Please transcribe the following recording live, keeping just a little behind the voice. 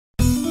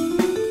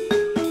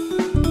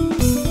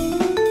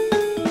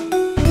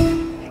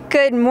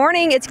Good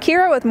morning, it's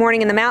Kira with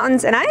Morning in the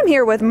Mountains, and I am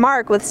here with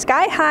Mark with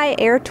Sky High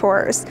Air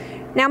Tours.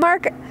 Now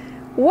Mark,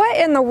 what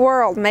in the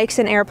world makes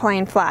an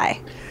airplane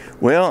fly?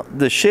 Well,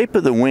 the shape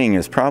of the wing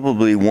is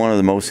probably one of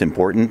the most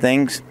important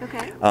things.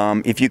 Okay.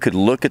 If you could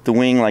look at the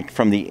wing like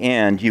from the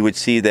end, you would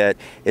see that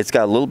it's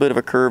got a little bit of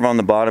a curve on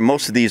the bottom.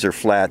 Most of these are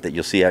flat that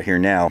you'll see out here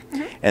now,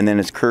 and then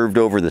it's curved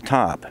over the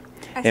top.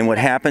 And what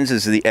happens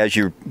is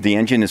as the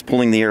engine is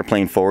pulling the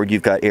airplane forward,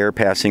 you've got air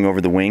passing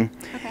over the wing.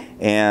 Okay.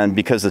 And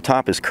because the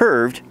top is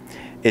curved,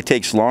 it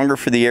takes longer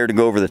for the air to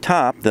go over the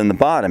top than the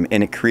bottom,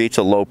 and it creates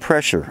a low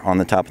pressure on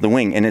the top of the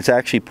wing, and it's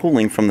actually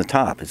pulling from the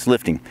top. It's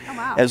lifting,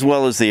 as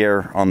well as the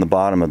air on the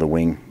bottom of the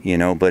wing, you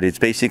know, but it's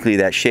basically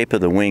that shape of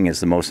the wing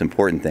is the most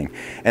important thing.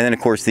 And then of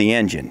course the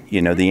engine,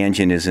 you know, the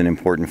engine is an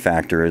important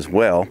factor as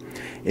well,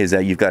 is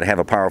that you've got to have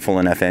a powerful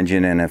enough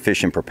engine and an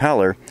efficient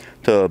propeller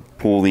to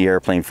pull the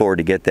airplane forward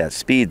to get that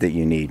speed that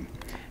you need.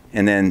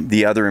 And then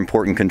the other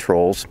important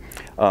controls,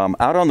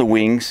 out on the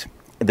wings,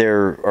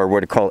 there are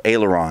what are called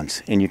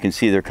ailerons, and you can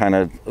see they're kind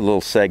of a little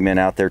segment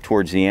out there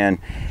towards the end,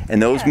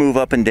 and those move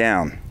up and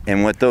down.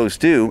 And what those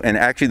do, and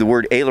actually the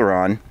word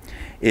aileron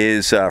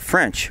is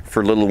French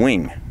for little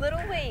wing.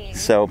 Little wing.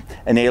 So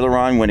an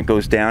aileron, when it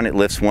goes down, it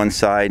lifts one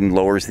side and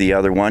lowers the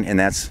other one, and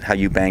that's how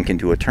you bank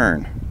into a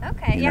turn.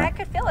 Okay, yeah, I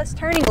could feel us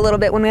turning a little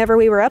bit whenever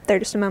we were up there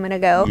just a moment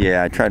ago.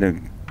 Yeah, I try to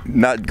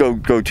not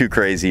go too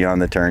crazy on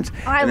the turns.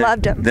 Oh, I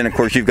loved them. Then of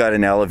course you've got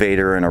an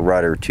elevator and a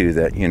rudder too,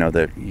 that you know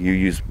that you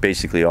use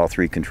basically all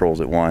three controls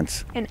at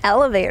once. An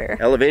elevator.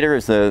 Elevator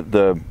is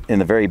the in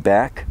the very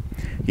back,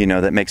 you know,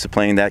 that makes the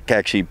plane, that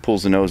actually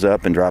pulls the nose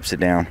up and drops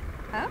it down.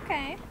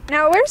 Okay.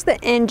 Now where's the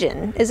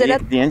engine? Is it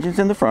up? The engine's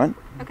in the front.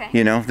 Okay.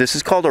 You know, this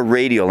is called a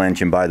radial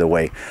engine, by the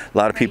way. A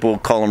lot of people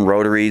call them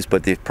rotaries,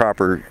 but the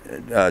proper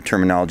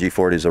terminology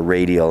for it is a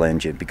radial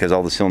engine, because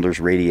all the cylinders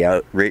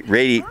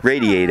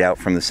radiate out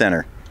from the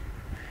center.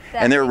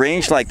 And they're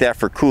arranged like that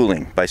for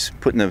cooling. By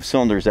putting the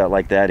cylinders out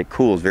like that, it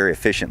cools very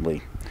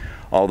efficiently.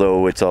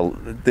 Although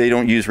they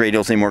don't use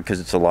radials anymore because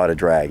it's a lot of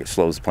drag. It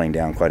slows the plane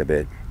down quite a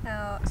bit.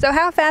 Oh. So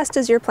how fast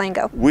does your plane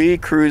go? We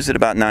cruise at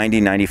about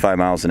 90-95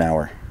 miles an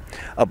hour.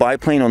 A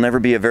biplane will never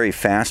be a very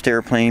fast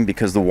airplane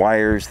because the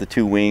wires, the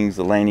two wings,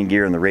 the landing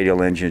gear, and the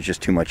radial engine is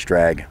just too much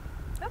drag.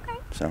 Okay.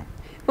 So.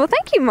 Well,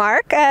 thank you,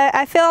 Mark.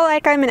 I feel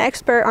like I'm an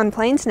expert on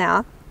planes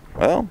now.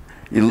 Well,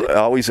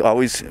 always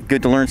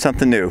good to learn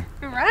something new.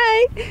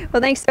 Right.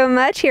 Well, thanks so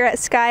much. Here at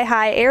Sky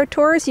High Air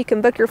Tours, you can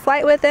book your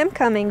flight with them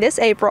coming this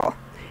April.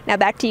 Now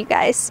back to you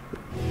guys.